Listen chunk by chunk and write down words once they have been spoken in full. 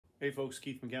Hey folks,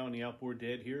 Keith McGowan, the Outboard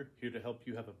Dad here to help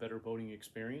you have a better boating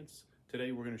experience.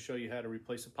 Today we're going to show you how to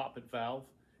replace a poppet valve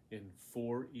in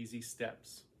 4 easy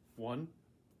steps. 1,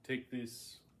 take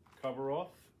this cover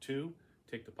off. 2,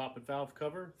 take the poppet valve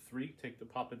cover. 3, take the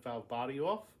poppet valve body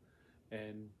off.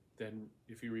 And then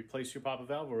if you replace your poppet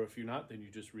valve, or if you're not, then you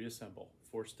just reassemble.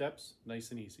 4 steps,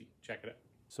 nice and easy. Check it out.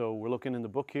 So we're looking in the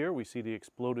book here. We see the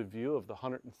exploded view of the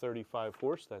 135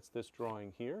 horse. That's this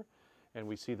drawing here. And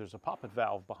we see there's a poppet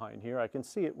valve behind here. I can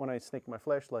see it when I sneak my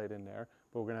flashlight in there,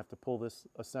 but we're gonna have to pull this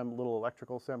little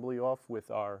electrical assembly off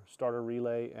with our starter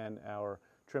relay and our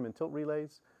trim and tilt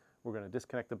relays. We're gonna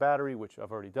disconnect the battery, which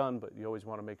I've already done, but you always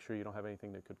wanna make sure you don't have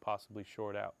anything that could possibly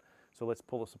short out. So let's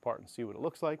pull this apart and see what it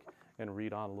looks like and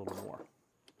read on a little more.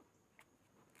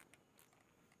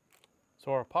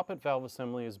 So our poppet valve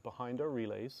assembly is behind our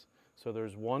relays. So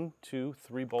there's 1, 2,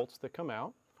 3 bolts that come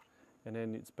out, and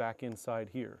then it's back inside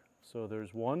here. So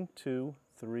there's 1, 2,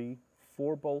 3,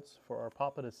 4 bolts for our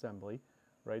poppet assembly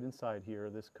right inside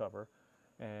here, this cover,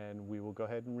 and we will go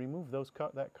ahead and remove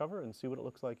that cover and see what it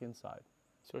looks like inside.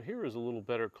 So here is a little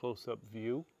better close-up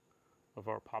view of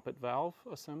our poppet valve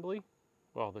assembly.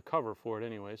 Well, the cover for it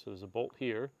anyway. So there's a bolt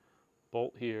here,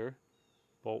 bolt here,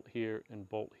 bolt here, and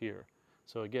bolt here.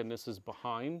 So again, this is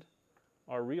behind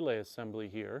our relay assembly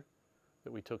here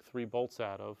that we took 3 bolts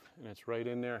out of, and it's right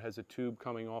in there, has a tube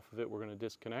coming off of it we're going to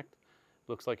disconnect.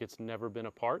 Looks like it's never been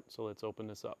apart, so let's open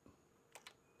this up.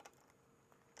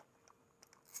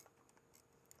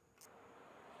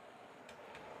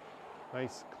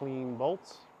 Nice clean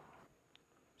bolts.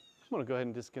 I'm going to go ahead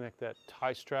and disconnect that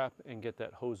tie strap and get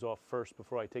that hose off first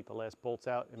before I take the last bolts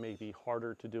out. It may be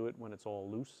harder to do it when it's all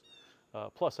loose.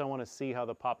 Plus I want to see how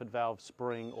the poppet valve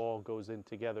spring all goes in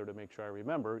together to make sure I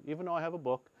remember. Even though I have a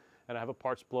book and I have a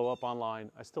parts blow up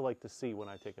online, I still like to see when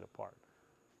I take it apart.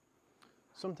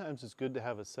 Sometimes it's good to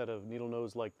have a set of needle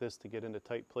nose like this to get into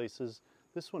tight places.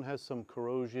 This one has some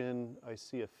corrosion. I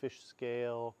see a fish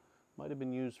scale. Might have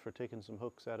been used for taking some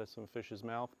hooks out of some fish's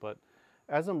mouth, but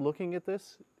as I'm looking at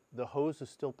this, the hose is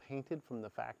still painted from the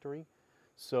factory.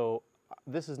 So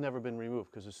this has never been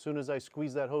removed, because as soon as I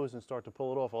squeeze that hose and start to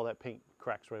pull it off, all that paint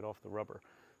cracks right off the rubber.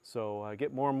 So I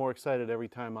get more and more excited every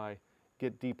time I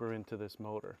get deeper into this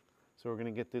motor. So we're going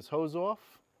to get this hose off,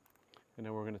 and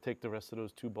then we're going to take the rest of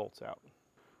those 2 bolts out.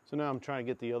 So now I'm trying to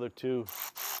get the other 2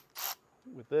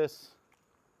 with this.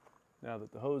 Now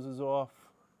that the hose is off.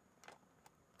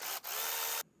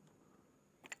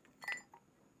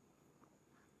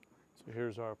 So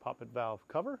here's our poppet valve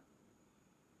cover.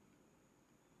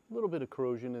 A little bit of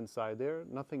corrosion inside there,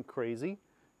 nothing crazy.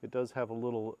 It does have a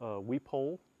little weep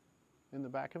hole in the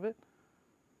back of it.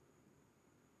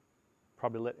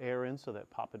 Probably let air in so that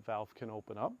poppet valve can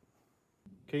open up.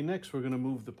 Okay, next we're going to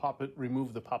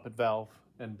remove the poppet valve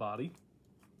and body.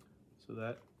 So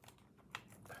that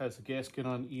has a gasket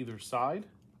on either side.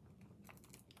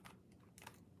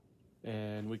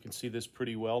 And we can see this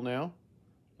pretty well now.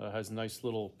 Has a nice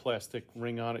little plastic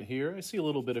ring on it here. I see a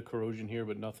little bit of corrosion here,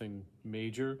 but nothing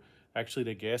major. Actually,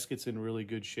 the gasket's in really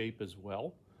good shape as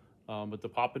well. But the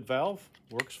poppet valve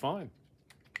works fine.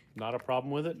 Not a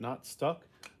problem with it, not stuck.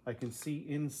 I can see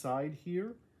inside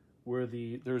here where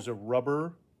there's a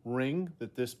rubber ring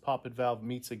that this poppet valve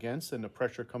meets against, and the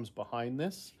pressure comes behind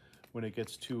this when it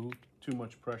gets too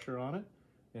much pressure on it.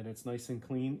 And it's nice and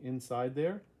clean inside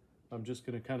there. I'm just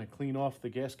going to kind of clean off the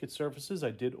gasket surfaces.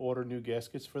 I did order new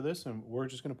gaskets for this, and we're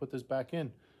just going to put this back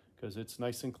in because it's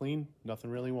nice and clean, nothing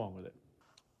really wrong with it.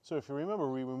 So if you remember,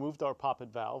 we removed our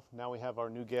poppet valve. Now we have our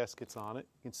new gaskets on it.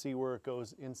 You can see where it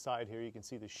goes inside here. You can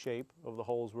see the shape of the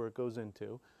holes where it goes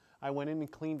into. I went in and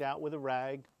cleaned out with a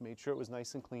rag, made sure it was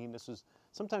nice and clean.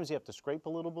 Sometimes you have to scrape a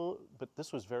little bit, but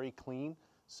this was very clean.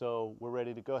 So we're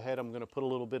ready to go ahead. I'm going to put a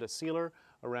little bit of sealer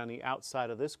around the outside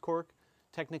of this cork.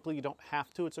 Technically, you don't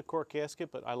have to. It's a cork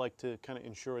gasket, but I like to kind of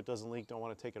ensure it doesn't leak. Don't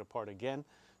want to take it apart again.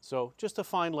 So just a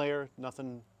fine layer,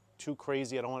 nothing too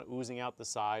crazy. I don't want it oozing out the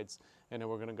sides. And then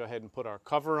we're going to go ahead and put our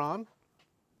cover on,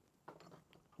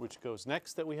 which goes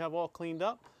next, that we have all cleaned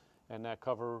up. And that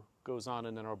cover goes on,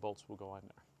 and then our bolts will go on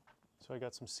there. So I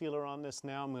got some sealer on this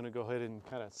now. I'm going to go ahead and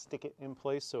kind of stick it in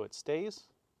place so it stays.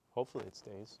 Hopefully it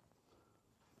stays.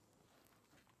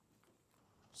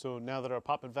 So now that our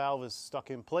poppet valve is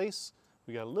stuck in place,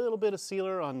 we got a little bit of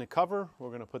sealer on the cover. We're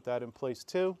going to put that in place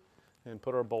too and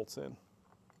put our bolts in.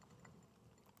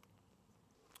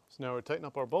 So now we're tightening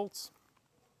up our bolts.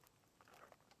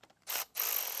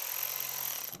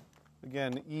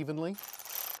 Again, evenly.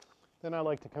 Then I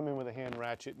like to come in with a hand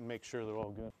ratchet and make sure they're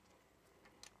all good.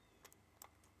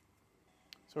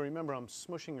 So remember, I'm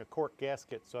smushing a cork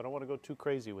gasket, so I don't want to go too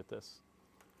crazy with this.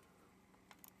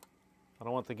 I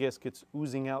don't want the gaskets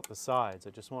oozing out the sides. I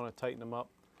just want to tighten them up,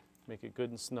 make it good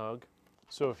and snug.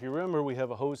 So if you remember, we have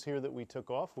a hose here that we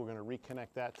took off. We're going to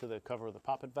reconnect that to the cover of the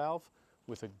poppet valve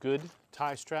with a good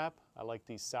tie strap. I like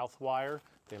these South wire.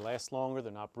 They last longer,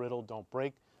 they're not brittle, don't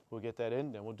break. We'll get that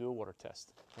in, then we'll do a water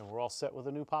test. And we're all set with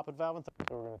a new poppet valve.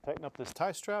 So we're going to tighten up this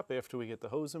tie strap after we get the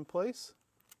hose in place.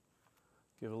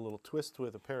 Give it a little twist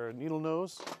with a pair of needle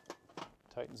nose.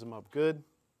 Tightens them up good.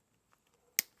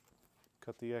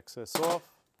 Cut the excess off.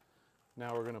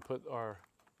 Now we're going to put our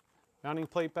mounting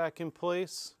plate back in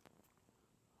place.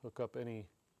 Hook up any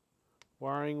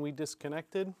wiring we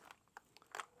disconnected.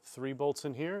 3 bolts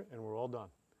in here and we're all done.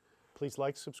 Please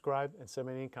like, subscribe, and send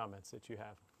me any comments that you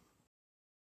have.